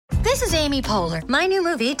This is Amy Poehler. My new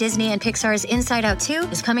movie, Disney and Pixar's Inside Out 2,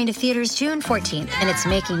 is coming to theaters June 14th, and it's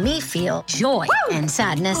making me feel joy and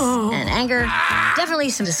sadness and anger, definitely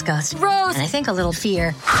some disgust, and I think a little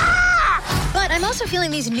fear. But I'm also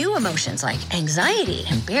feeling these new emotions like anxiety,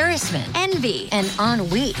 embarrassment, envy, and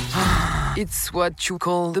ennui. It's what you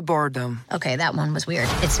call the boredom. Okay, that one was weird.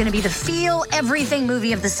 It's going to be the feel everything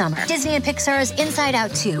movie of the summer. Disney and Pixar's Inside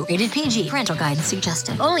Out 2. Rated PG. Parental guidance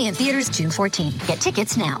suggested. Only in theaters June 14th. Get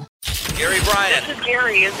tickets now. Gary Bryan. This is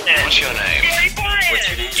Gary, isn't it? What's your name? Gary Bryan. What's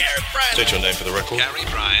your name? Gary Bryan. State your name for the record. Gary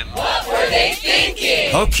Bryan. What were they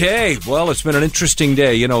thinking? Okay, well, it's been an interesting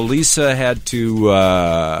day. You know, Lisa had to...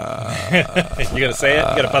 You gonna say it?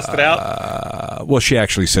 You gonna bust it out? well, she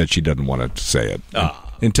actually said she doesn't want to say it.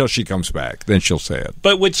 Until she comes back. Then she'll say it.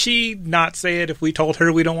 But would she not say it if we told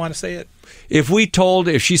her we don't want to say it?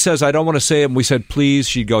 If she says, I don't want to say it, and we said, please,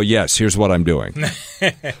 she'd go, yes, here's what I'm doing.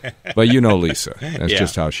 But you know Lisa. That's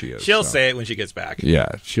just how she is. She'll say it when she gets back. Yeah,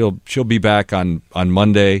 she'll be back on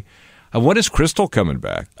Monday. When is Crystal coming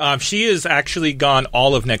back? She is actually gone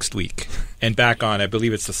all of next week and back on, I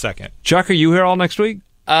believe it's the 2nd. Chuck, are you here all next week?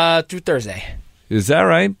 Through Thursday. Is that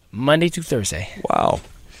right? Monday through Thursday.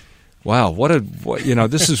 Wow,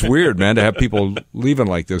 this is weird, man, to have people leaving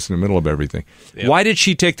like this in the middle of everything. Yep. Why did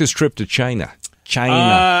she take this trip to China?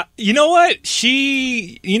 You know what?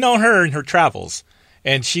 You know her and her travels.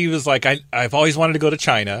 And she was like, I've always wanted to go to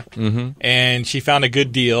China. Mm-hmm. And she found a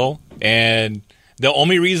good deal. And the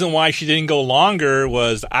only reason why she didn't go longer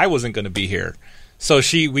was I wasn't going to be here. So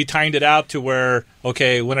we timed it out to where,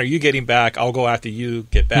 okay, when are you getting back? I'll go after you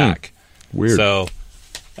get back. Weird. So,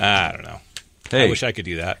 I don't know. Hey, I wish I could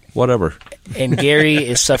do that. Whatever. And Gary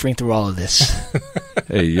is suffering through all of this.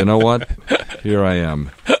 Hey, you know what? Here I am.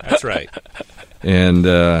 That's right. And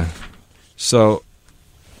so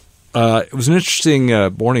it was an interesting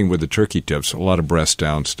morning with the turkey tips. A lot of breast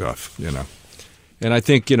down stuff, And I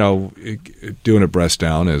think, doing a breast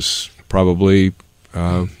down is probably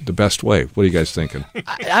the best way. What are you guys thinking?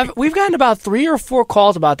 We've gotten about 3 or 4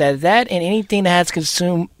 calls about that. That and anything that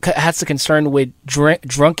has to concern with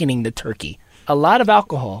drunkening the turkey. A lot of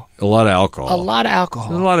alcohol. A lot of alcohol.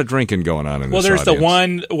 There's a lot of drinking going on in this there's audience. the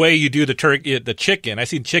one way you do the chicken. I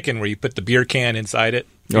seen chicken where you put the beer can inside it.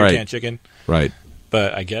 Can chicken. Right.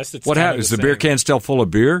 But I guess it's what happens? Is the beer can still full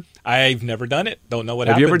of beer? I've never done it. Don't know what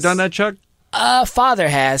happens. Have you ever done that, Chuck? Father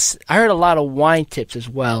has. I heard a lot of wine tips as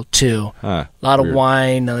well too. A lot of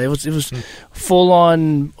wine. It was full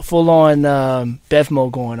on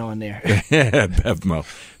Bevmo going on there. Bevmo,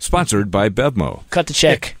 sponsored by Bevmo. Cut the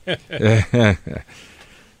check.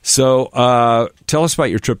 So, tell us about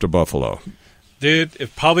your trip to Buffalo. Dude,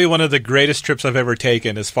 it's probably one of the greatest trips I've ever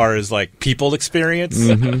taken as far as, people experience.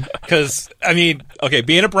 Because, being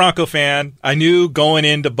a Bronco fan, I knew going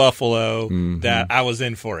into Buffalo that I was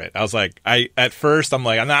in for it. I was like, at first, I'm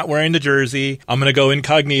not wearing the jersey. I'm going to go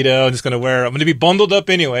incognito. I'm going to be bundled up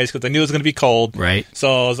anyways because I knew it was going to be cold. Right.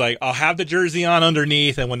 So I was like, I'll have the jersey on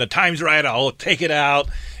underneath, and when the time's right, I'll take it out.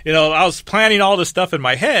 I was planning all this stuff in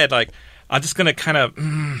my head. I'm just going to kind of,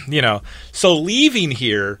 So leaving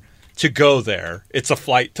here to go there, it's a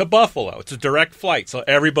flight to Buffalo. It's a direct flight. So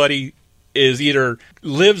everybody is either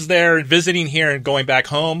lives there, visiting here and going back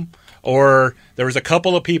home, or there was a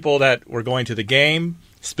couple of people that were going to the game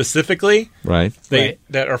specifically. Right.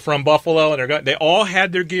 That are from Buffalo, and they all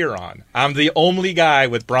had their gear on. I'm the only guy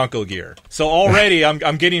with Bronco gear. So already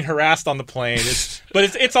I'm getting harassed on the plane.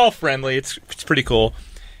 But it's all friendly. It's pretty cool.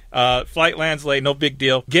 Flight lands late, no big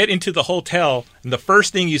deal. Get into the hotel, and the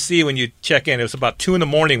first thing you see when you check in, it was about 2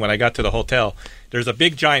 a.m. when I got to the hotel, there's a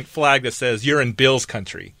big giant flag that says, "You're in Bill's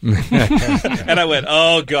country." And I went,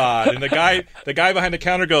 oh, God. And the guy behind the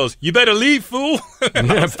counter goes, "You better leave, fool."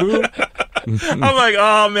 Yeah, fool. I'm like,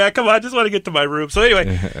 oh, man, come on, I just want to get to my room. So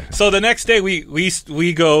anyway, the next day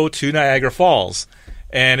we go to Niagara Falls,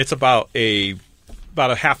 and it's about a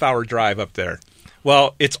half-hour drive up there.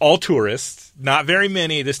 Well, it's all tourists, not very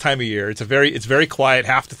many this time of year. It's very quiet.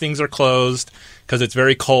 Half the things are closed because it's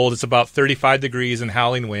very cold. It's about 35 degrees and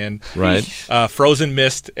howling wind. Right. Frozen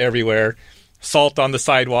mist everywhere. Salt on the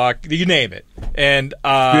sidewalk. You name it. And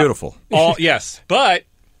beautiful. Yes, but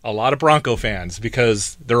a lot of Bronco fans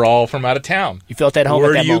because they're all from out of town. You felt at home.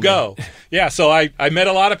 Where at that do you moment. go? Yeah. So I met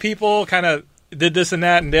a lot of people. Kind of did this and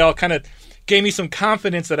that, and they all kind of gave me some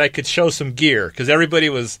confidence that I could show some gear because everybody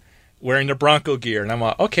was wearing their Bronco gear. And I'm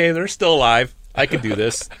like, okay, they're still alive. I can do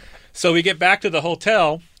this. So we get back to the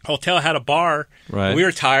hotel. Hotel had a bar. Right. We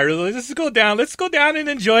were tired. Let's go down. Let's go down and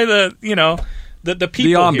enjoy the people the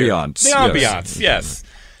ambiance. Here. The ambiance, yes.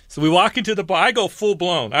 So we walk into the bar. I go full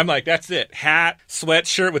blown. I'm like, that's it. Hat,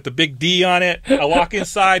 sweatshirt with the big D on it. I walk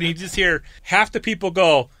inside and you just hear half the people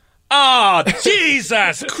go, oh,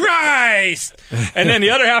 Jesus Christ. And then the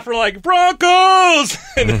other half are like, Broncos.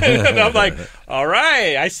 And I'm like, all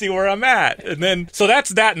right, I see where I'm at. And then, so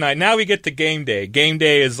that's that night. Now we get to game day. Game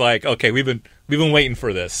day is like, okay, we've been waiting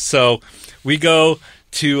for this. So we go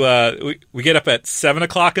to, we get up at 7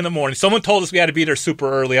 o'clock in the morning. Someone told us we had to be there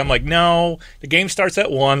super early. I'm like, no, the game starts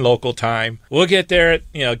at 1 local time. We'll get there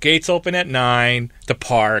at, gates open at 9 to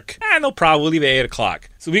park. No problem. We'll leave at 8 o'clock.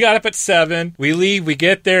 So we got up at 7. We leave. We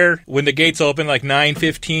get there when the gates open, like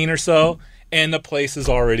 9:15 or so, and the place is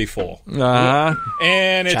already full. Uh-huh.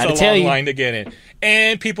 And it's a long line to get in.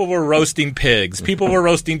 And people were roasting pigs. People were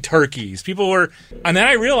roasting turkeys. And then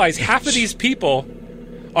I realized half of these people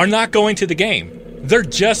are not going to the game. They're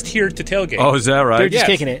just here to tailgate. Oh, is that right? They're just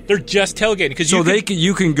kicking it. They're just tailgating. So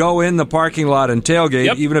you can go in the parking lot and tailgate,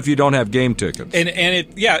 Yep. even if you don't have game tickets. And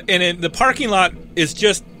the parking lot is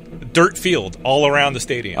just dirt field all around the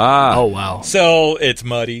stadium. Oh, wow. So it's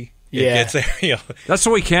muddy. Yeah. That's the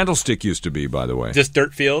way Candlestick used to be, by the way. Just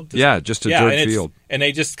dirt field? Just a dirt field. And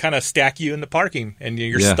they just kind of stack you in the parking, and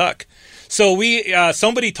you're stuck. So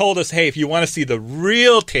somebody told us, hey, if you want to see the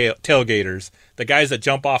real tailgaters, the guys that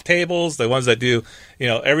jump off tables, the ones that do,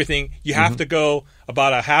 everything, you have to go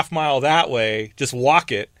about a half mile that way, just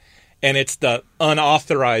walk it, and it's the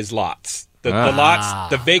unauthorized lots. The lots,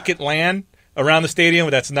 the vacant land around the stadium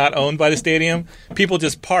that's not owned by the stadium, people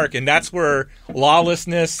just park, and that's where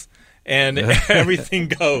lawlessness and everything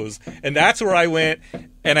goes. And that's where I went,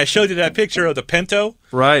 and I showed you that picture of the Pinto.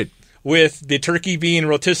 Right. With the turkey being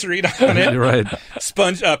rotisserie on it. Right.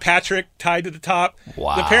 Sponge Patrick tied to the top.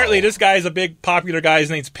 Wow. Apparently, this guy is a big popular guy. His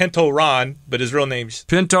name's Pinto Ron, but his real name's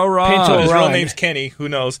Pinto Ron. His real name's Kenny. Who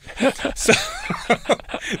knows? So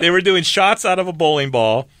they were doing shots out of a bowling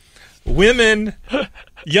ball. Young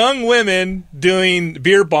women doing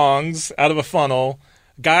beer bongs out of a funnel.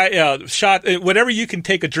 Shot whatever you can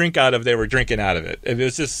take a drink out of. They were drinking out of it. It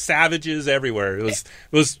was just savages everywhere. It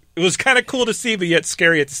was kind of cool to see, but yet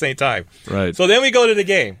scary at the same time. Right. So then we go to the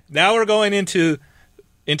game. Now we're going into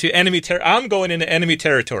enemy territory. I'm going into enemy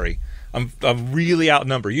territory. I'm really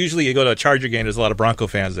outnumbered. Usually you go to a Charger game, there's a lot of Bronco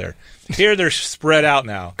fans there. Here they're spread out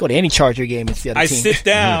now. Go to any Charger game, it's the other team. I sit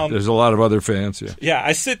down. There's a lot of other fans, yeah. Yeah,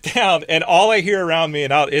 I sit down, and all I hear around me,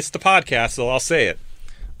 and it's the podcast, so I'll say it.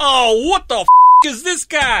 Oh, what the is this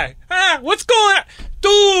guy? What's going on?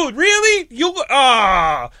 Dude, really?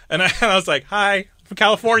 And I was like, hi, from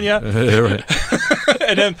California.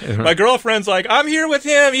 And then my girlfriend's like, I'm here with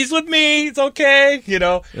him. He's with me. It's okay.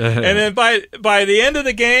 And then by the end of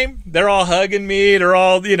the game, they're all hugging me. They're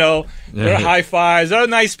all, they're high fives. They're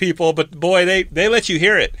nice people, but boy, they let you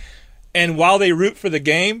hear it. And while they root for the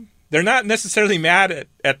game, they're not necessarily mad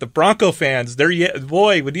at the Bronco fans.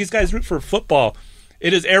 Boy, when these guys root for football,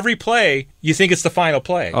 it is every play, you think it's the final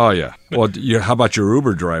play. Oh, yeah. Well, how about your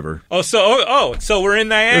Uber driver? So we're in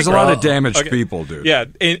Niagara. There's a lot of damaged people, dude. Yeah,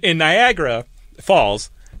 in Niagara Falls,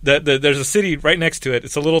 there's a city right next to it.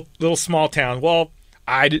 It's a little small town. Well,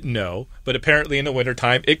 I didn't know, but apparently in the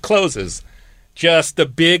wintertime, it closes. Just the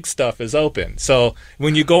big stuff is open. So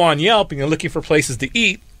when you go on Yelp and you're looking for places to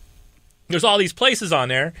eat, there's all these places on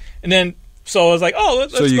there, and then... So I was like,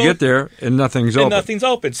 let's So you go. get there, and nothing's open. And nothing's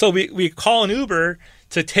open. So we call an Uber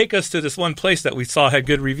to take us to this one place that we saw had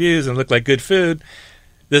good reviews and looked like good food.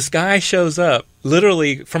 This guy shows up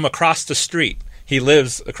literally from across the street. He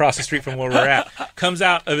lives across the street from where we're at. Comes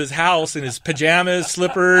out of his house in his pajamas,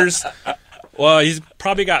 slippers. Well, he's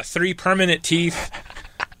probably got 3 permanent teeth.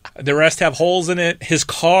 The rest have holes in it. His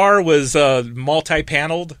car was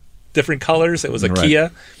multi-paneled, different colors. It was a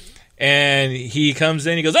Kia. And he comes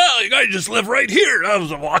in, he goes, you guys just live right here. I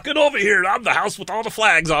was walking over here. I'm the house with all the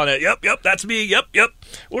flags on it. Yep, that's me. Yep.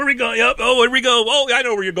 Where are we going? Yep, where we go? Oh, I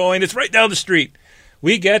know where you're going. It's right down the street.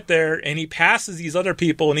 We get there, and he passes these other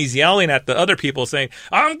people, and he's yelling at the other people saying,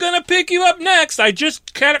 I'm going to pick you up next. I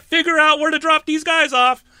just can't figure out where to drop these guys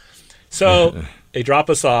off. So they drop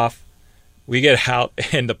us off. We get out,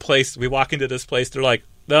 and we walk into this place. They're like,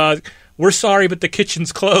 we're sorry, but the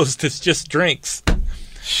kitchen's closed. It's just drinks.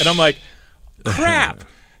 And I'm like, crap.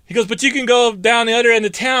 He goes, but you can go down the other end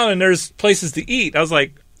of town and there's places to eat. I was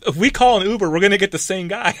like, if we call an Uber, we're going to get the same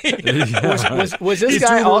guy. Was this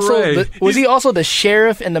guy also? Was he also the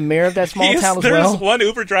sheriff and the mayor of that small town as well? There's one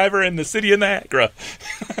Uber driver in the city of Niagara.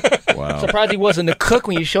 Wow. Surprised he wasn't the cook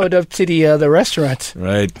when you showed up to the restaurant.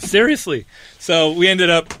 Right. Seriously. So we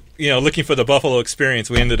ended up, looking for the Buffalo experience.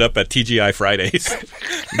 We ended up at TGI Fridays.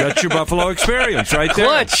 You got your Buffalo experience right there.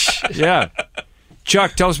 Clutch. Yeah.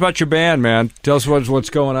 Chuck, tell us about your band, man. Tell us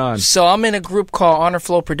what's going on. So I'm in a group called Honor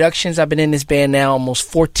Flow Productions. I've been in this band now almost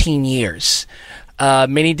 14 years.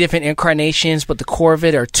 Many different incarnations, but the core of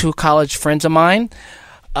it are 2 college friends of mine.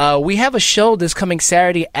 We have a show this coming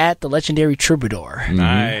Saturday at the legendary Troubadour.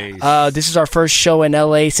 Nice. This is our first show in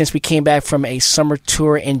LA since we came back from a summer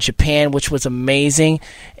tour in Japan, which was amazing.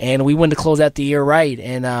 And we wanted to close out the year right.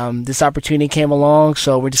 And this opportunity came along,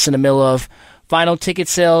 so we're just in the middle of final ticket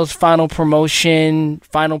sales, final promotion,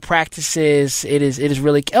 final practices. It is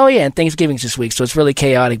really and Thanksgiving's this week, so it's really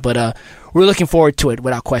chaotic. But we're looking forward to it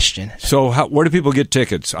without question. So where do people get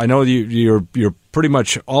tickets? I know you're pretty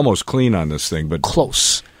much almost clean on this thing, but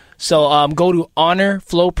close. So go to Honor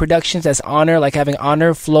Flow Productions. That's honor, like having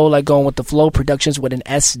honor, flow, like going with the flow, productions with an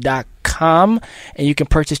S.com, and you can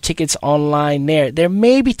purchase tickets online there. There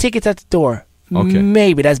may be tickets at the door. Okay.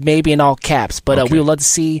 Maybe. That's maybe in all caps. But we would love to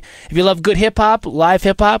see, if you love good hip-hop, live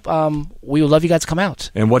hip-hop, we would love you guys to come out.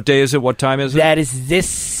 And what day is it? What time is it? That is this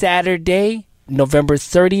Saturday, November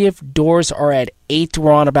 30th. Doors are at 8.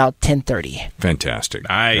 We're on about 10:30. Fantastic.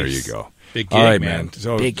 Nice. There you go. Big gig, all right, man.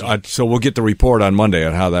 So we'll get the report on Monday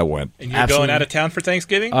on how that went. And you're going out of town for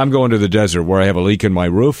Thanksgiving? I'm going to the desert where I have a leak in my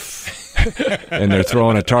roof. And they're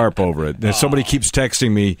throwing a tarp over it. And somebody keeps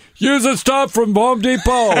texting me, use a stuff from Home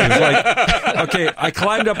Depot. It's like, okay, I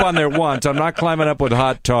climbed up on there once. I'm not climbing up with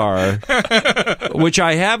hot tar, which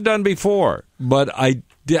I have done before. But I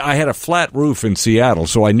had a flat roof in Seattle,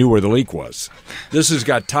 so I knew where the leak was. This has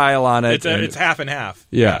got tile on it. It's half and half.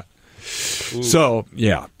 Yeah. Ooh. So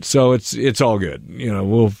it's all good.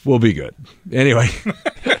 We'll be good. Anyway,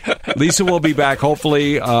 Lisa will be back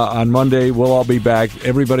hopefully on Monday. We'll all be back.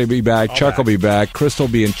 Everybody will be back. Chuck will be back. Chris will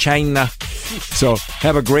be in China. So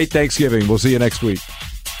have a great Thanksgiving. We'll see you next week.